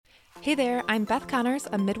Hey there, I'm Beth Connors,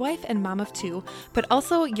 a midwife and mom of two, but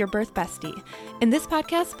also your birth bestie. In this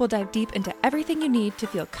podcast, we'll dive deep into everything you need to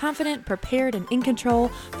feel confident, prepared, and in control,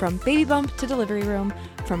 from baby bump to delivery room,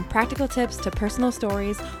 from practical tips to personal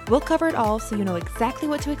stories. We'll cover it all so you know exactly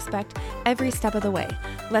what to expect every step of the way.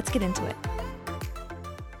 Let's get into it.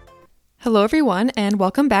 Hello, everyone, and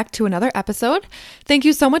welcome back to another episode. Thank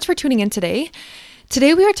you so much for tuning in today.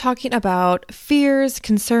 Today we are talking about fears,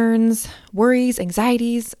 concerns, worries,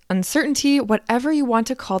 anxieties, uncertainty, whatever you want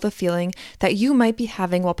to call the feeling that you might be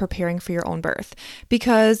having while preparing for your own birth.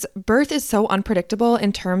 Because birth is so unpredictable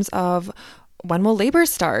in terms of when will labor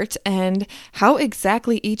start and how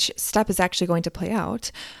exactly each step is actually going to play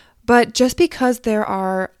out. But just because there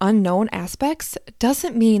are unknown aspects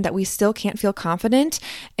doesn't mean that we still can't feel confident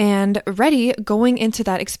and ready going into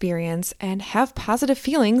that experience and have positive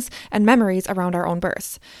feelings and memories around our own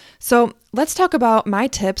births. So let's talk about my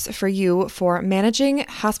tips for you for managing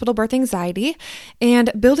hospital birth anxiety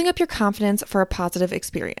and building up your confidence for a positive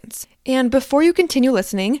experience. And before you continue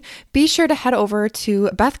listening, be sure to head over to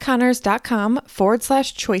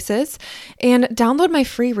bethconnors.com/choices and download my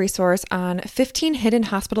free resource on 15 hidden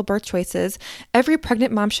hospital birth choices every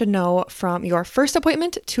pregnant mom should know from your first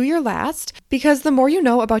appointment to your last, because the more you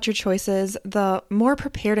know about your choices, the more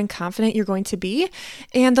prepared and confident you're going to be,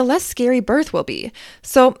 and the less scary birth will be.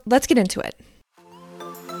 So let's get into it.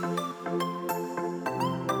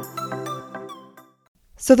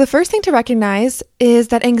 So the first thing to recognize is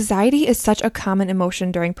that anxiety is such a common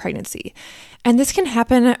emotion during pregnancy. And this can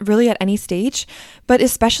happen really at any stage, but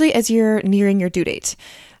especially as you're nearing your due date.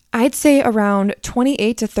 I'd say around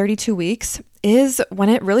 28 to 32 weeks is when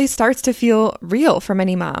it really starts to feel real for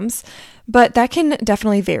many moms, but that can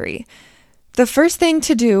definitely vary. The first thing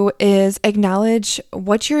to do is acknowledge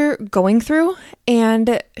what you're going through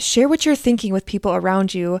and share what you're thinking with people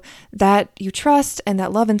around you that you trust and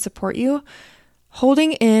that love and support you.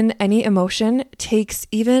 Holding in any emotion takes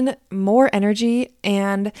even more energy,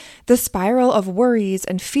 and the spiral of worries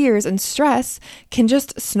and fears and stress can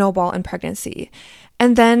just snowball in pregnancy.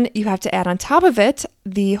 And then you have to add on top of it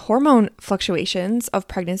the hormone fluctuations of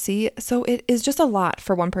pregnancy, so it is just a lot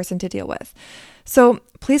for one person to deal with. So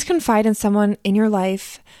please confide in someone in your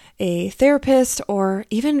life, a therapist, or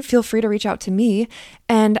even feel free to reach out to me,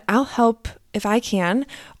 and I'll help if I can,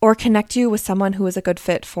 or connect you with someone who is a good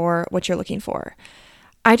fit for what you're looking for.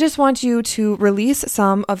 I just want you to release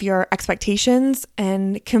some of your expectations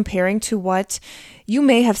and comparing to what you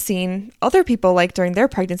may have seen other people like during their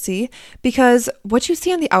pregnancy, because what you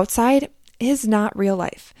see on the outside is not real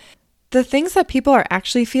life. The things that people are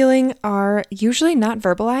actually feeling are usually not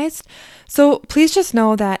verbalized, so please just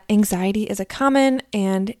know that anxiety is a common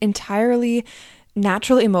and entirely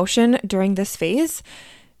natural emotion during this phase.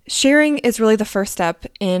 Sharing is really the first step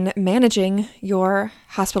in managing your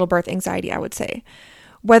hospital birth anxiety, I would say.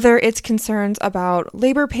 Whether it's concerns about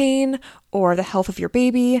labor pain or the health of your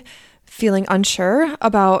baby, feeling unsure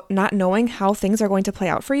about not knowing how things are going to play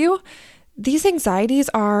out for you, these anxieties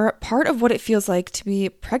are part of what it feels like to be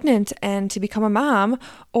pregnant and to become a mom,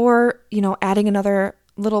 or, adding another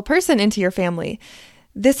little person into your family.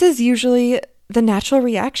 This is usually the natural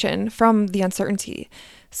reaction from the uncertainty.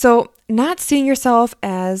 So not seeing yourself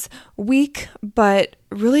as weak, but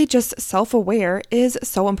really just self-aware is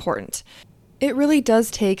so important. It really does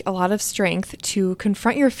take a lot of strength to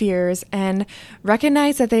confront your fears and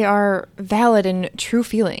recognize that they are valid and true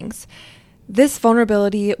feelings. This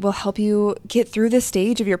vulnerability will help you get through this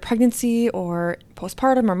stage of your pregnancy or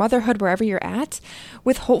postpartum or motherhood, wherever you're at,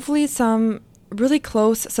 with hopefully some really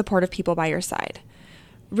close, supportive people by your side.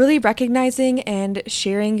 Really recognizing and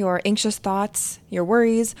sharing your anxious thoughts, your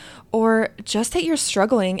worries, or just that you're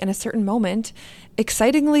struggling in a certain moment,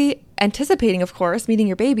 excitingly anticipating, of course, meeting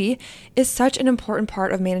your baby, is such an important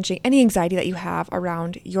part of managing any anxiety that you have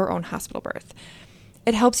around your own hospital birth.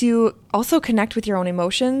 It helps you also connect with your own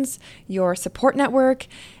emotions, your support network,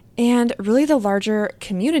 and really the larger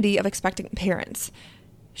community of expectant parents.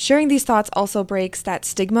 Sharing these thoughts also breaks that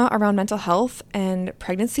stigma around mental health and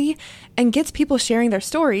pregnancy and gets people sharing their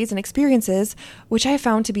stories and experiences, which I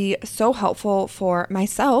found to be so helpful for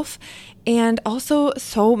myself and also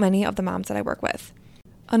so many of the moms that I work with.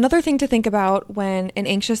 Another thing to think about when an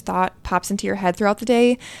anxious thought pops into your head throughout the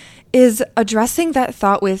day is addressing that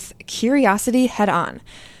thought with curiosity head on.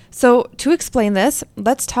 So to explain this,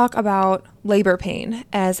 let's talk about labor pain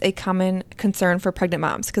as a common concern for pregnant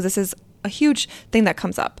moms, because this is a huge thing that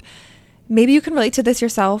comes up. Maybe you can relate to this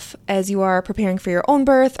yourself as you are preparing for your own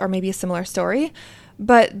birth, or maybe a similar story,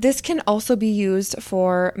 but this can also be used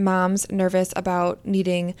for moms nervous about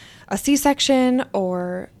needing a C-section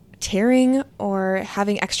or tearing or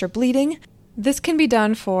having extra bleeding. This can be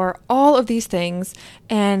done for all of these things,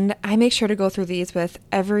 and I make sure to go through these with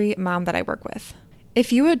every mom that I work with.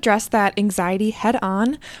 If you address that anxiety head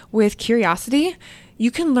on with curiosity,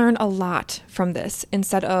 you can learn a lot from this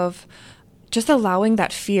instead of just allowing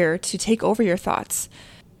that fear to take over your thoughts.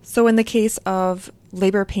 So in the case of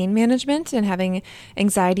labor pain management and having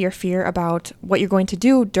anxiety or fear about what you're going to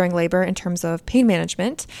do during labor in terms of pain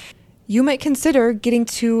management, you might consider getting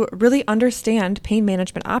to really understand pain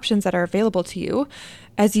management options that are available to you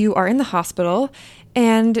as you are in the hospital.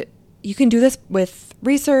 And you can do this with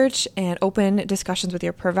research and open discussions with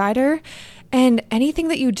your provider. And anything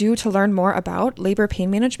that you do to learn more about labor pain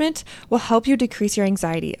management will help you decrease your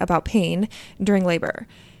anxiety about pain during labor.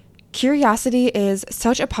 Curiosity is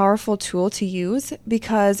such a powerful tool to use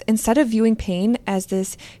because instead of viewing pain as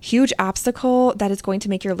this huge obstacle that is going to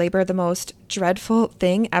make your labor the most dreadful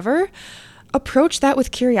thing ever, approach that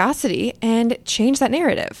with curiosity and change that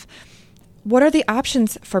narrative. What are the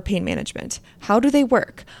options for pain management? How do they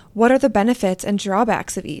work? What are the benefits and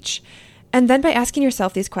drawbacks of each? And then by asking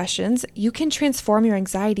yourself these questions, you can transform your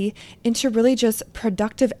anxiety into really just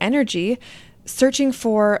productive energy, searching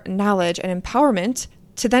for knowledge and empowerment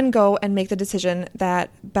to then go and make the decision that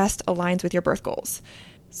best aligns with your birth goals.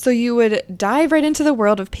 So you would dive right into the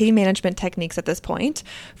world of pain management techniques at this point,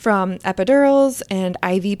 from epidurals and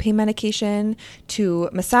IV pain medication to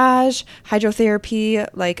massage, hydrotherapy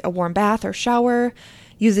like a warm bath or shower,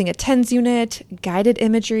 using a TENS unit, guided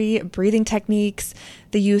imagery, breathing techniques,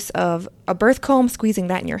 the use of a birth comb, squeezing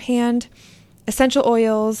that in your hand, essential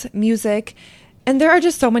oils, music, and there are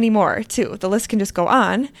just so many more too. The list can just go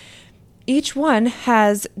on. Each one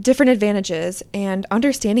has different advantages, and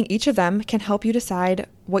understanding each of them can help you decide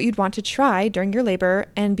what you'd want to try during your labor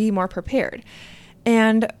and be more prepared.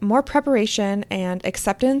 And more preparation and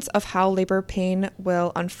acceptance of how labor pain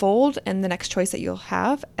will unfold and the next choice that you'll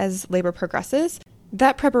have as labor progresses.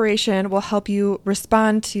 That preparation will help you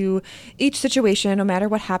respond to each situation no matter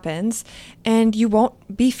what happens, and you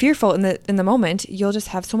won't be fearful in the moment. You'll just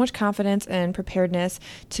have so much confidence and preparedness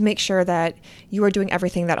to make sure that you are doing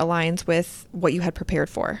everything that aligns with what you had prepared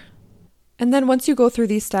for. And then once you go through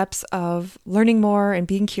these steps of learning more and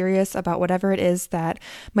being curious about whatever it is that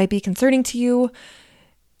might be concerning to you,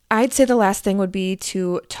 I'd say the last thing would be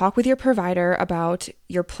to talk with your provider about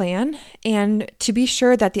your plan and to be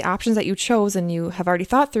sure that the options that you chose and you have already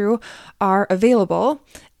thought through are available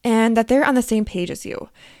and that they're on the same page as you.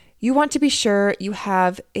 You want to be sure you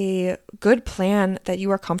have a good plan that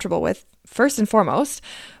you are comfortable with, first and foremost,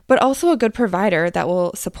 but also a good provider that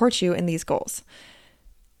will support you in these goals.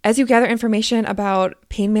 As you gather information about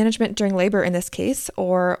pain management during labor in this case,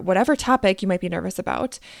 or whatever topic you might be nervous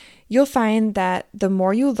about, you'll find that the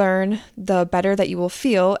more you learn, the better that you will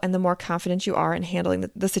feel and the more confident you are in handling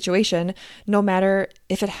the situation, no matter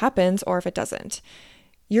if it happens or if it doesn't.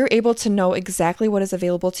 You're able to know exactly what is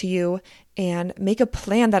available to you and make a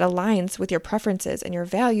plan that aligns with your preferences and your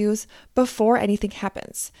values before anything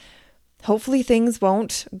happens. Hopefully things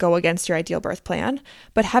won't go against your ideal birth plan,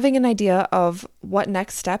 but having an idea of what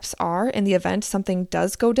next steps are in the event something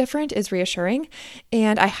does go different is reassuring,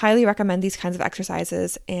 and I highly recommend these kinds of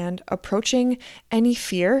exercises and approaching any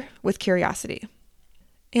fear with curiosity.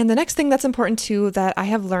 And the next thing that's important too that I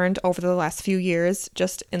have learned over the last few years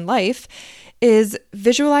just in life is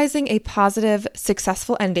visualizing a positive,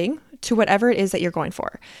 successful ending to whatever it is that you're going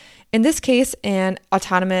for. In this case, an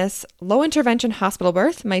autonomous, low-intervention hospital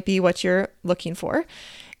birth might be what you're looking for.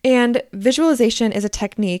 And visualization is a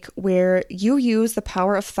technique where you use the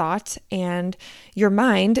power of thought and your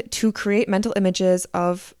mind to create mental images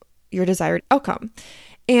of your desired outcome.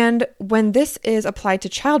 And when this is applied to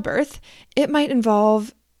childbirth, it might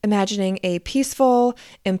involve imagining a peaceful,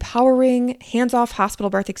 empowering, hands-off hospital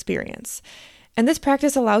birth experience. And this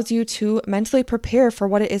practice allows you to mentally prepare for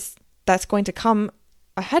what it is that's going to come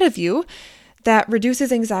ahead of you that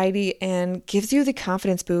reduces anxiety and gives you the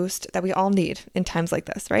confidence boost that we all need in times like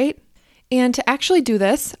this, right? And to actually do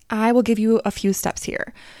this, I will give you a few steps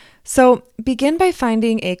here. So begin by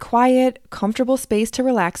finding a quiet, comfortable space to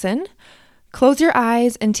relax in. Close your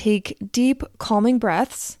eyes and take deep, calming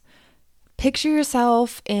breaths. Picture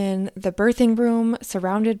yourself in the birthing room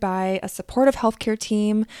surrounded by a supportive healthcare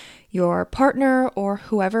team, your partner, or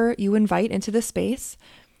whoever you invite into the space.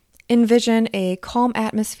 Envision a calm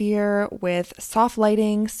atmosphere with soft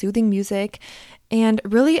lighting, soothing music, and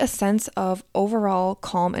really a sense of overall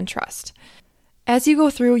calm and trust. As you go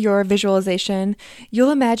through your visualization, you'll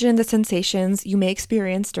imagine the sensations you may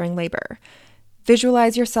experience during labor.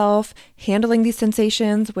 Visualize yourself handling these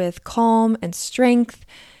sensations with calm and strength.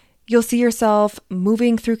 You'll see yourself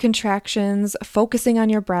moving through contractions, focusing on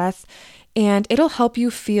your breath, and it'll help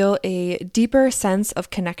you feel a deeper sense of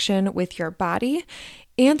connection with your body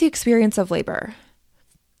and the experience of labor.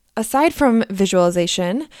 Aside from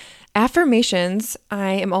visualization, affirmations,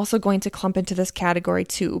 I am also going to clump into this category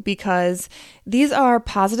too, because these are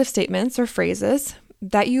positive statements or phrases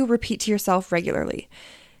that you repeat to yourself regularly.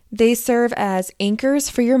 They serve as anchors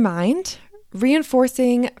for your mind,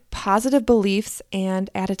 reinforcing positive beliefs and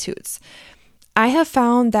attitudes. I have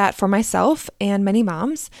found that for myself and many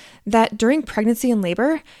moms, that during pregnancy and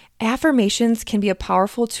labor, affirmations can be a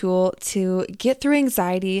powerful tool to get through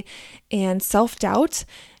anxiety and self-doubt,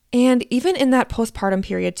 and even in that postpartum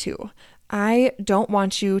period too. I don't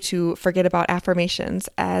want you to forget about affirmations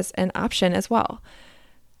as an option as well.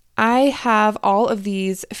 I have all of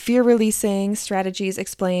these fear-releasing strategies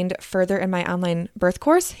explained further in my online birth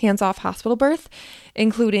course, Hands Off Hospital Birth,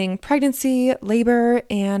 including pregnancy, labor,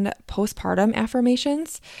 and postpartum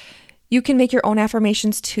affirmations. You can make your own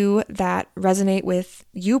affirmations too that resonate with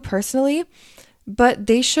you personally, but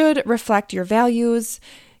they should reflect your values,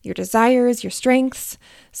 your desires, your strengths.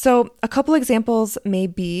 So a couple examples may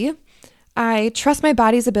be, I trust my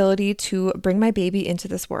body's ability to bring my baby into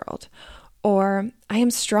this world. Or, I am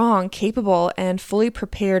strong, capable, and fully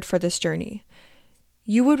prepared for this journey.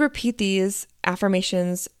 You would repeat these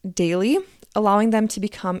affirmations daily, allowing them to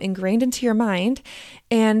become ingrained into your mind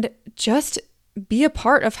and just be a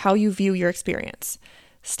part of how you view your experience.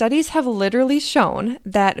 Studies have literally shown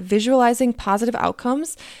that visualizing positive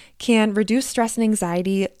outcomes can reduce stress and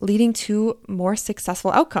anxiety, leading to more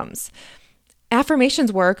successful outcomes.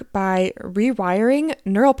 Affirmations work by rewiring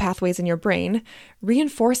neural pathways in your brain,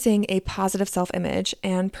 reinforcing a positive self-image,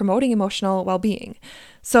 and promoting emotional well-being.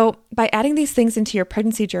 So by adding these things into your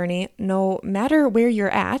pregnancy journey, no matter where you're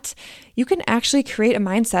at, you can actually create a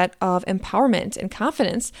mindset of empowerment and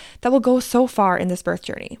confidence that will go so far in this birth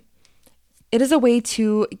journey. It is a way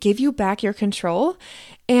to give you back your control,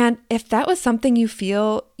 and if that was something you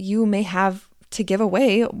feel you may have to give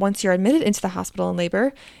away once you're admitted into the hospital in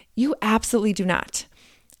labor, you absolutely do not.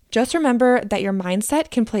 Just remember that your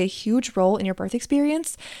mindset can play a huge role in your birth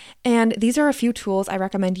experience, and these are a few tools I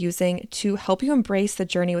recommend using to help you embrace the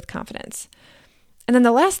journey with confidence. And then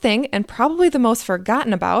the last thing, and probably the most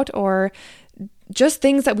forgotten about, or just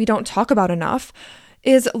things that we don't talk about enough,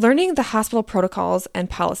 is learning the hospital protocols and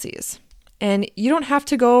policies. And you don't have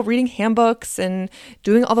to go reading handbooks and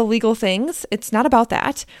doing all the legal things. It's not about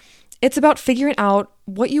that. It's about figuring out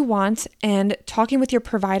what you want and talking with your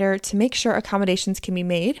provider to make sure accommodations can be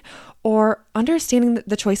made, or understanding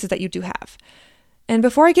the choices that you do have. And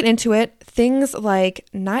before I get into it, things like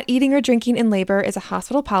not eating or drinking in labor is a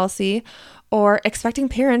hospital policy, or expecting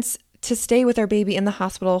parents to stay with their baby in the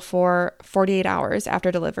hospital for 48 hours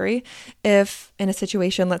after delivery. If in a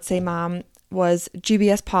situation, let's say mom was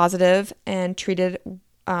GBS positive and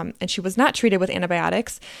and she was not treated with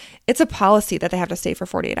antibiotics, it's a policy that they have to stay for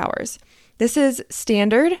 48 hours. This is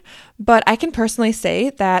standard, but I can personally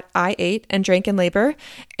say that I ate and drank in labor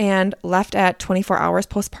and left at 24 hours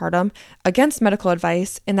postpartum against medical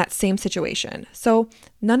advice in that same situation. So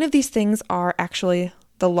none of these things are actually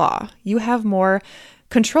the law. You have more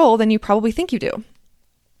control than you probably think you do.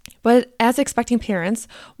 But as expecting parents,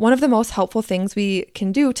 one of the most helpful things we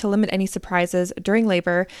can do to limit any surprises during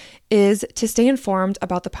labor is to stay informed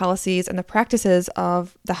about the policies and the practices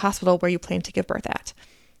of the hospital where you plan to give birth at.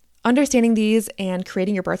 Understanding these and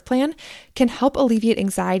creating your birth plan can help alleviate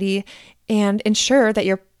anxiety and ensure that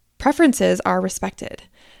your preferences are respected.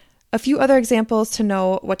 A few other examples to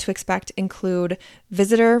know what to expect include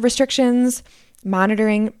visitor restrictions,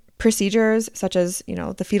 monitoring procedures such as,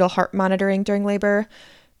 the fetal heart monitoring during labor,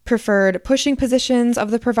 preferred pushing positions of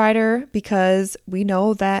the provider, because we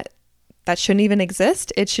know that shouldn't even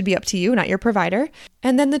exist. It should be up to you, not your provider.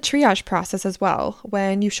 And then the triage process as well,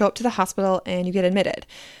 when you show up to the hospital and you get admitted.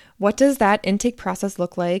 What does that intake process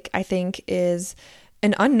look like? I think is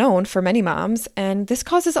an unknown for many moms, and this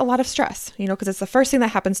causes a lot of stress, because it's the first thing that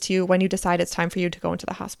happens to you when you decide it's time for you to go into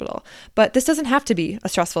the hospital. But this doesn't have to be a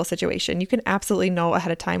stressful situation. You can absolutely know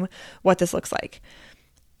ahead of time what this looks like.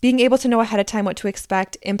 Being able to know ahead of time what to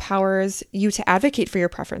expect empowers you to advocate for your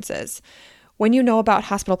preferences. When you know about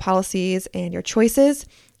hospital policies and your choices,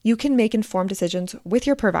 you can make informed decisions with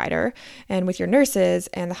your provider and with your nurses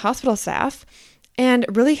and the hospital staff, and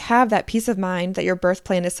really have that peace of mind that your birth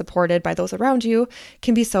plan is supported by those around you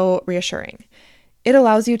can be so reassuring. It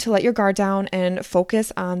allows you to let your guard down and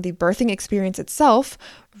focus on the birthing experience itself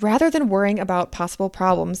rather than worrying about possible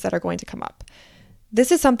problems that are going to come up.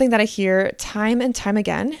 This is something that I hear time and time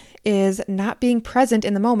again, is not being present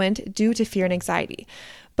in the moment due to fear and anxiety.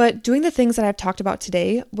 But doing the things that I've talked about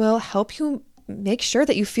today will help you make sure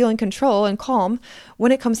that you feel in control and calm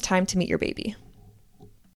when it comes time to meet your baby.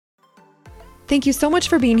 Thank you so much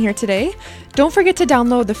for being here today. Don't forget to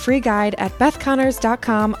download the free guide at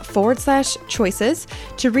bethconnors.com/choices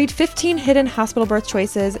to read 15 hidden hospital birth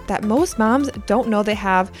choices that most moms don't know they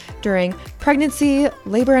have during pregnancy,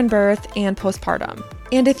 labor and birth, and postpartum.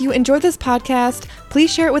 And if you enjoyed this podcast,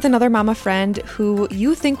 please share it with another mama friend who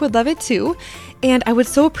you think would love it too. And I would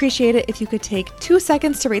so appreciate it if you could take 2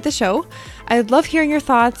 seconds to rate the show. I love hearing your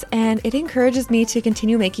thoughts, and it encourages me to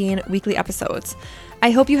continue making weekly episodes.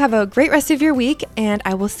 I hope you have a great rest of your week, and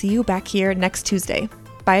I will see you back here next Tuesday.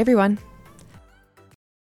 Bye, everyone.